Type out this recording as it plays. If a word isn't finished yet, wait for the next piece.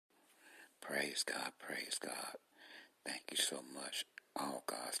Praise God, praise God. Thank you so much, all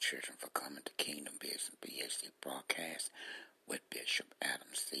God's children, for coming to Kingdom Business BHC broadcast with Bishop Adam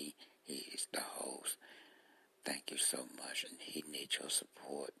C. He is the host. Thank you so much, and he needs your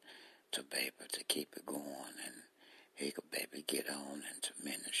support to be able to keep it going, and he could be able to get on and to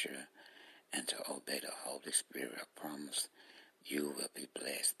minister and to obey the Holy Spirit. I promise you will be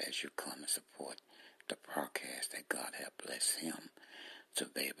blessed as you come and support the broadcast that God has blessed him to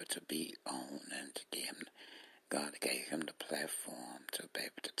be able to be on, and to give him, God gave him the platform to be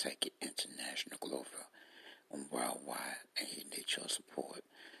able to take it international, global, and worldwide, and he needs your support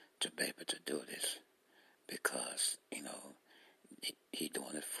to be able to do this, because, he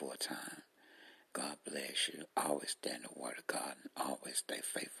doing it full time. God bless you. Always stand the word of God, and always stay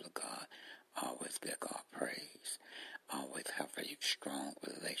faithful to God. Always give God praise. Always have a strong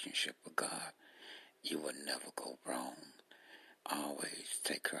relationship with God. You will never go wrong. Always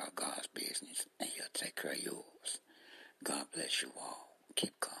take care of God's business, and he'll take care of yours. God bless you all.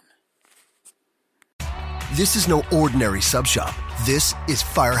 Keep coming. This is no ordinary sub shop. This is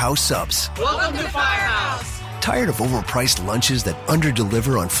Firehouse Subs. Welcome to Firehouse. Tired of overpriced lunches that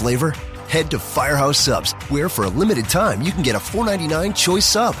underdeliver on flavor? Head to Firehouse Subs, where for a limited time you can get a $4.99 choice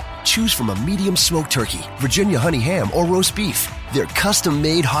sub. Choose from a medium smoked turkey, Virginia honey ham, or roast beef. They're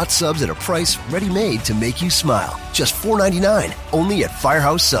custom-made hot subs at a price ready-made to make you smile. Just $4.99, only at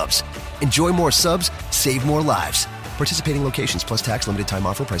Firehouse Subs. Enjoy more subs, save more lives. Participating locations plus tax, limited time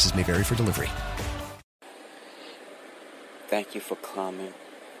offer. Prices may vary for delivery. Thank you for coming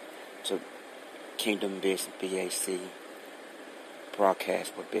to Kingdom Business BAC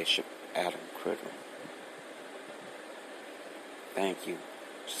broadcast with Bishop Adam Critter. Thank you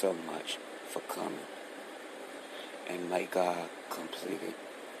so much for coming. And may God complete it.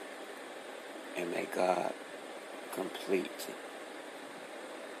 And may God complete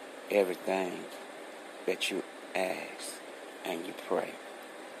everything that you ask and you pray.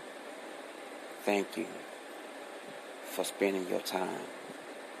 Thank you for spending your time.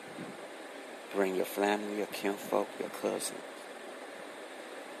 Bring your family, your kinfolk, your cousins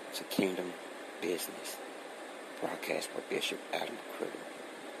to Kingdom Business broadcast with Bishop Adam Critter.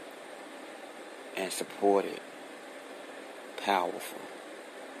 And support it. Powerful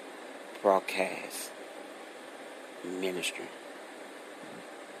broadcast ministry.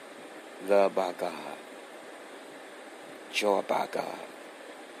 Love by God. Joy by God.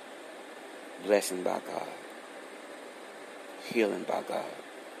 Blessing by God. Healing by God.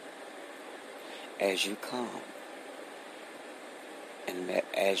 As you come, and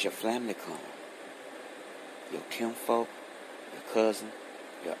as your family come, your kinfolk, your cousin,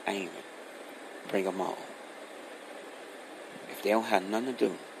 your aunt, bring them on. If they don't have nothing to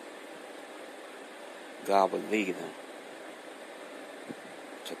do, God will lead them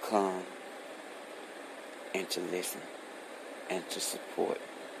to come and to listen and to support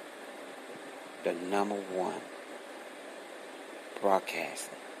the number one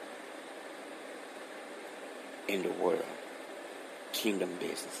broadcasting in the world, Kingdom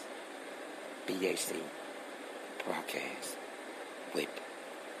Business BAC broadcast with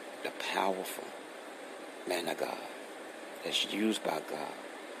the powerful man of God that's used by God,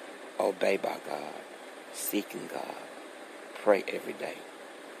 obeyed by God, seeking God, pray every day,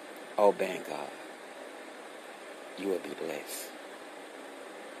 obeying God. You will be blessed.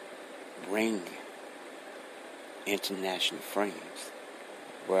 Bring international friends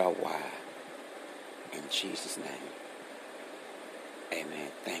worldwide in Jesus' name. Amen.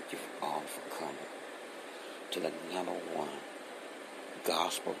 Thank you all for coming to the number one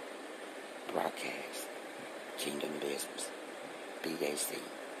gospel broadcast, Kingdom Business BAC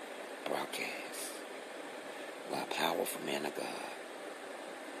broadcast, by powerful man of God,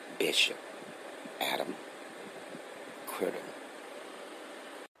 Bishop Adam Critter.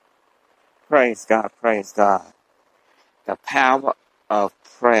 Praise God, praise God. The power of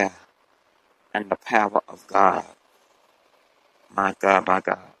prayer and the power of God. My God, my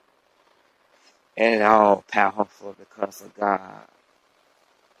God. It is all powerful because of God.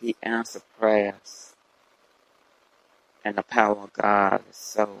 He answered prayers. And the power of God is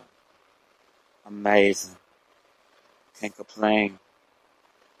so amazing. Can't complain.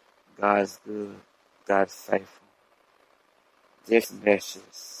 God is good. God is faithful. This message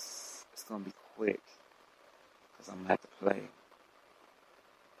is going to be quick because I'm going to have to play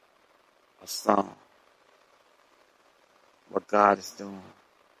a song. What God is doing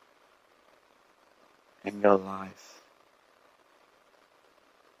in your life.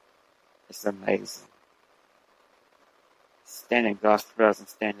 It's amazing. Stand in God's presence,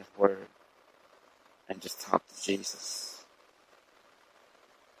 stand in His Word, and just talk to Jesus.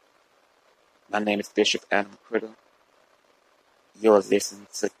 My name is Bishop Adam Criddle. You're listening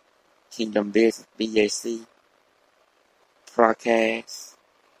to Kingdom Business BAC broadcast.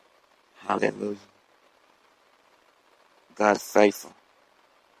 Hallelujah. God is faithful.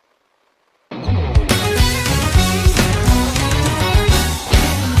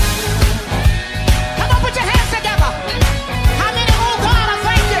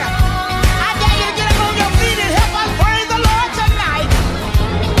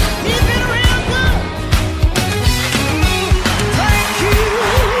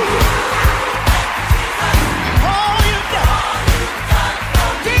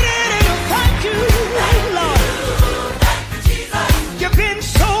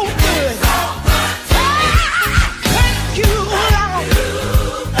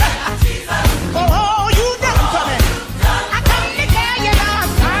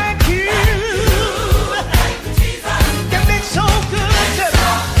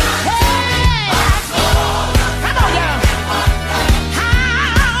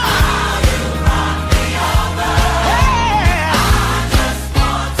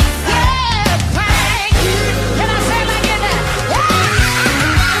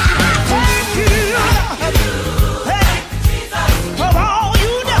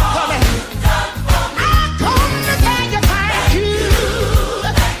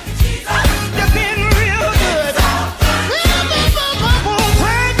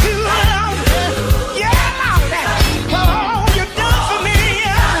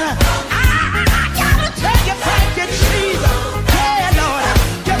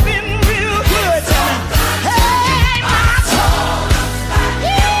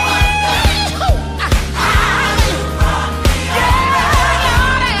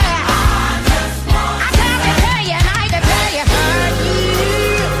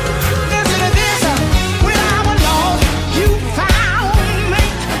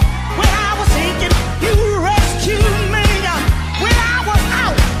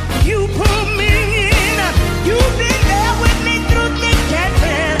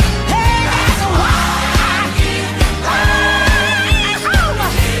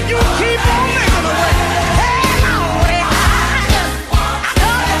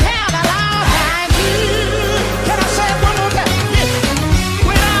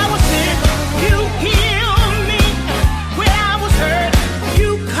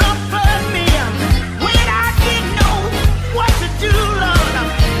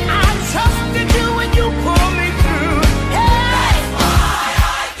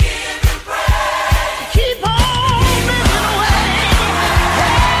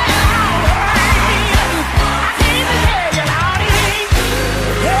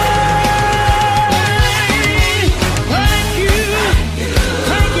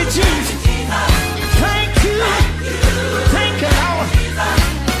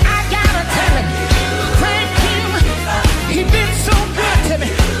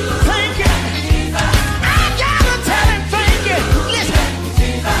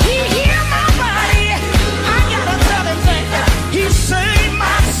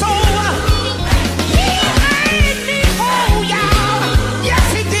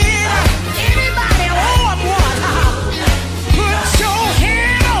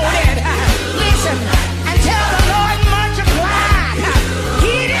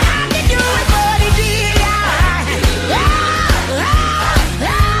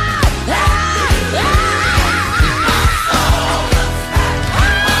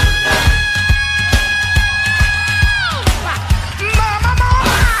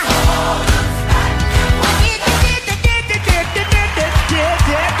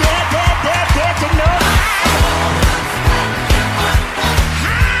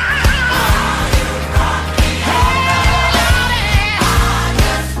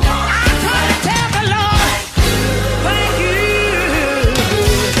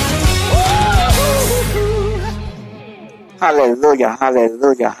 Hallelujah,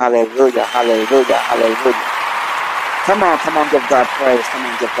 hallelujah, hallelujah, hallelujah, hallelujah. Come on, give God praise. Come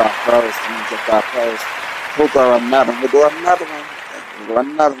on, give God praise. Come on, give God praise. We'll go another one. We'll do another one. We'll do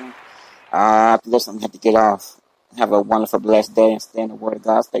another one. After this, I'm going to have to get off. Have a wonderful, blessed day and stay in the Word of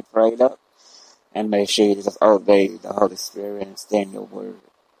God. Stay prayed up. And make sure you just obey the Holy Spirit and stay in your Word.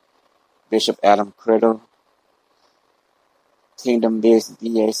 Bishop Adam Criddle, Kingdom Business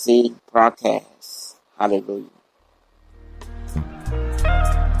BAC broadcast. Hallelujah.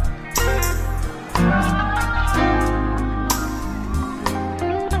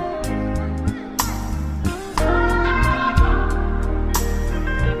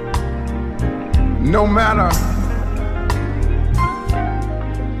 No matter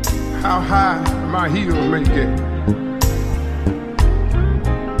how high my heels may get,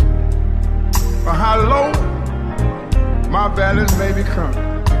 valleys may be coming.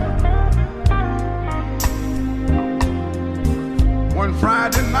 One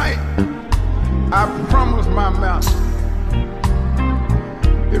Friday night, I promised my master,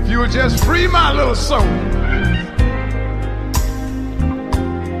 if you would just free my little soul,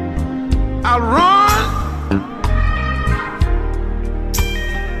 I'll run.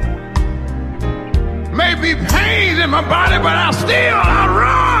 Maybe pains in my body, but I'll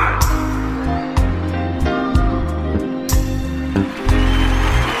run.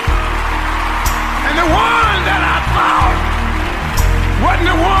 And the one that I thought wasn't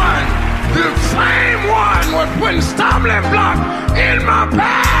the same one was putting stumbling blocks in my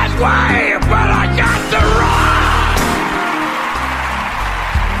pathway, but I got to run.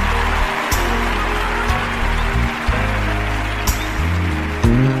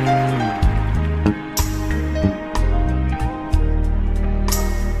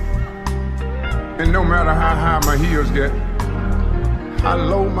 And no matter how high my heels get, how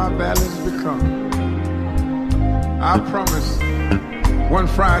low my valleys become, I promise one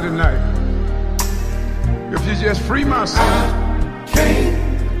Friday night, if you just free my soul, I can't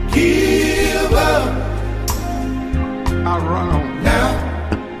give up. I'll run on Now,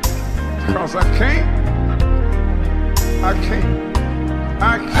 because I can't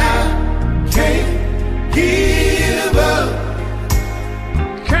give up.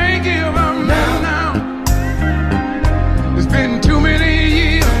 Can't give up now. It's been too many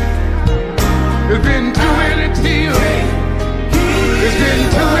years. It's been too many tears. It's been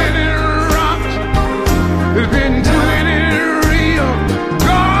too many rocks. It's been too many real.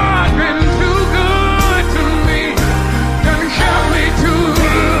 God's been too good to me. Done kept me too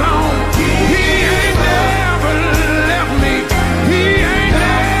long. He ain't never left me. He ain't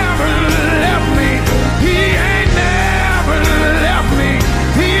never left me. He ain't never left me.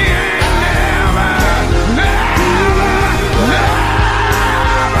 He ain't never left me.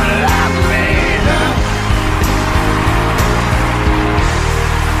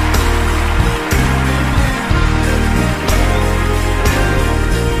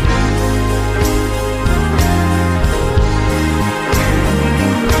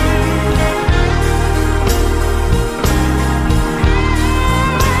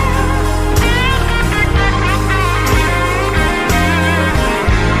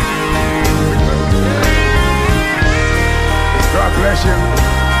 God bless you.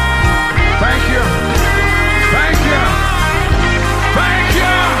 Thank you. Thank you. Thank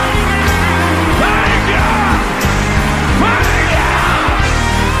you. Thank you. Thank you.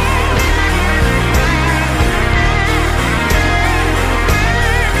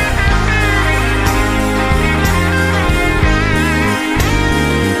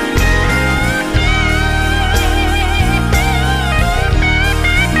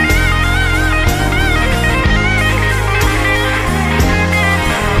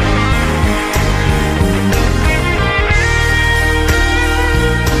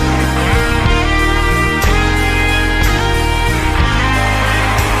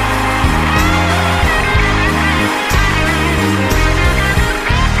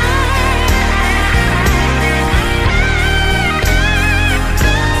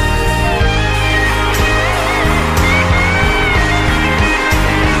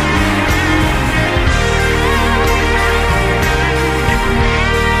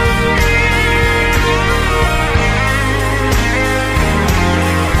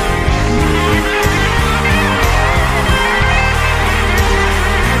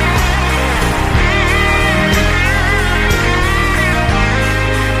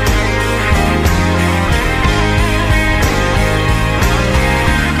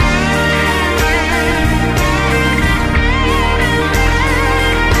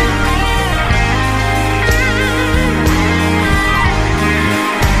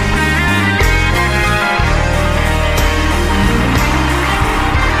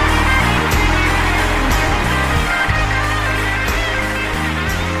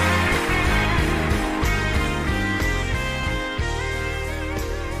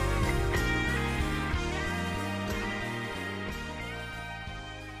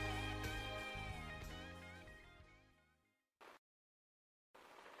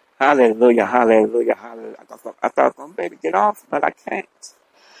 Hallelujah, hallelujah, hallelujah. I thought I was going to be able to get off, but I can't.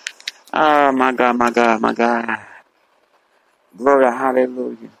 Oh, my God, my God, my God. Glory,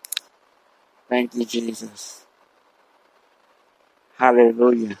 hallelujah. Thank you, Jesus.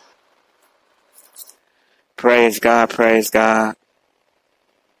 Hallelujah. Praise God, praise God.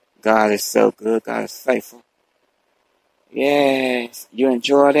 God is so good. God is faithful. Yes. You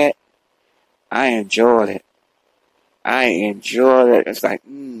enjoy that? I enjoyed it. I enjoyed it. It's like,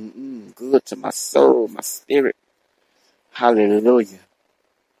 good to my soul, my spirit. Hallelujah.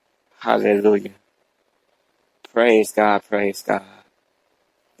 Hallelujah. Praise God. Praise God.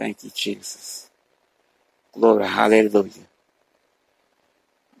 Thank you, Jesus. Glory. Hallelujah.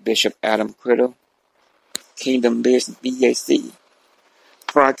 Bishop Adam Criddle, Kingdom Business BAC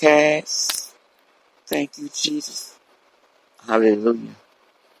broadcast. Thank you, Jesus. Hallelujah.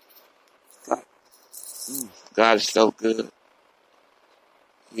 God, God is so good.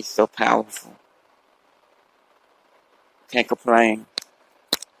 He's so powerful. Can't complain.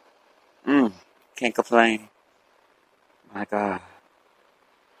 Can't complain. My God.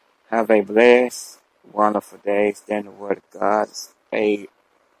 Have a blessed, wonderful day. Stand the word of God. Stay,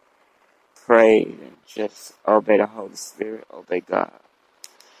 pray, and just obey the Holy Spirit. Obey God.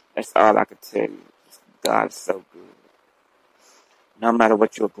 That's all I can tell you. God is so good. No matter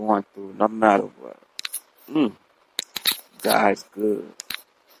what you're going through, no matter what. God is good.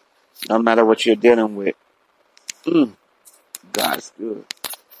 No matter what you're dealing with. God is good.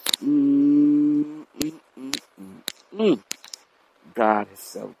 God is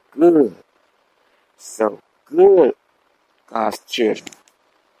so good. So good. God's children.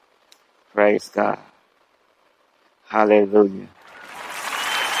 Praise God. Hallelujah.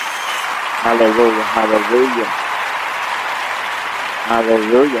 Hallelujah. Hallelujah.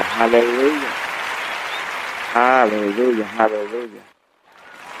 Hallelujah. Hallelujah. Hallelujah. Hallelujah.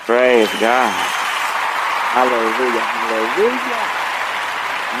 Praise God. Hallelujah. Hallelujah.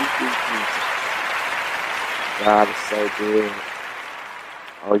 Thank you, Jesus. God is so good.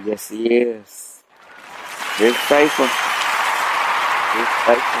 Oh, yes, He is. He's faithful. He's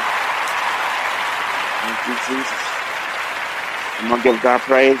faithful. Thank you, Jesus. I'm going to give God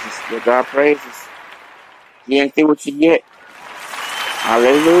praises. Give God praises. He ain't through with you yet.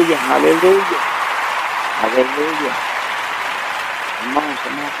 Hallelujah. Hallelujah. Hallelujah. Come on,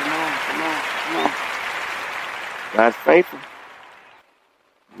 come on, come on, come on, come on. God's faithful.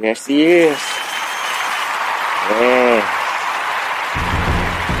 Yes, He is. Yes.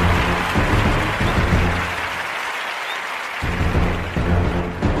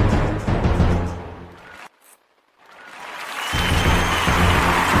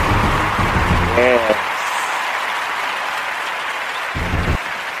 Yes.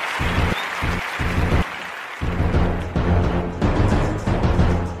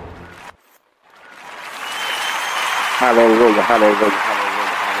 Hallelujah, hallelujah, hallelujah,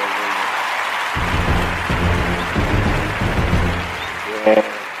 hallelujah. Yes.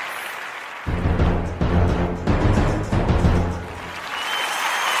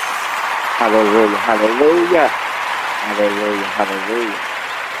 Hallelujah, hallelujah. Hallelujah, hallelujah.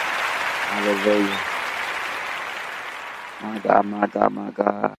 Hallelujah. My God, my God, my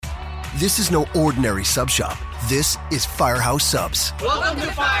God. This is no ordinary sub shop. This is Firehouse Subs. Welcome to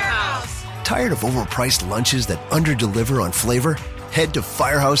Firehouse. Tired of overpriced lunches that underdeliver on flavor? Head to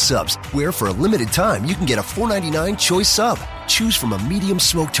Firehouse Subs, where for a limited time you can get a $4.99 choice sub. Choose from a medium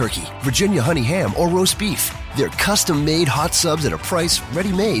smoked turkey, Virginia honey ham, or roast beef. They're custom-made hot subs at a price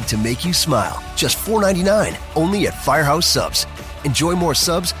ready-made to make you smile. Just $4.99, only at Firehouse Subs. Enjoy more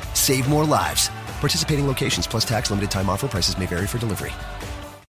subs, save more lives. Participating locations plus tax, limited time offer. Prices may vary for delivery.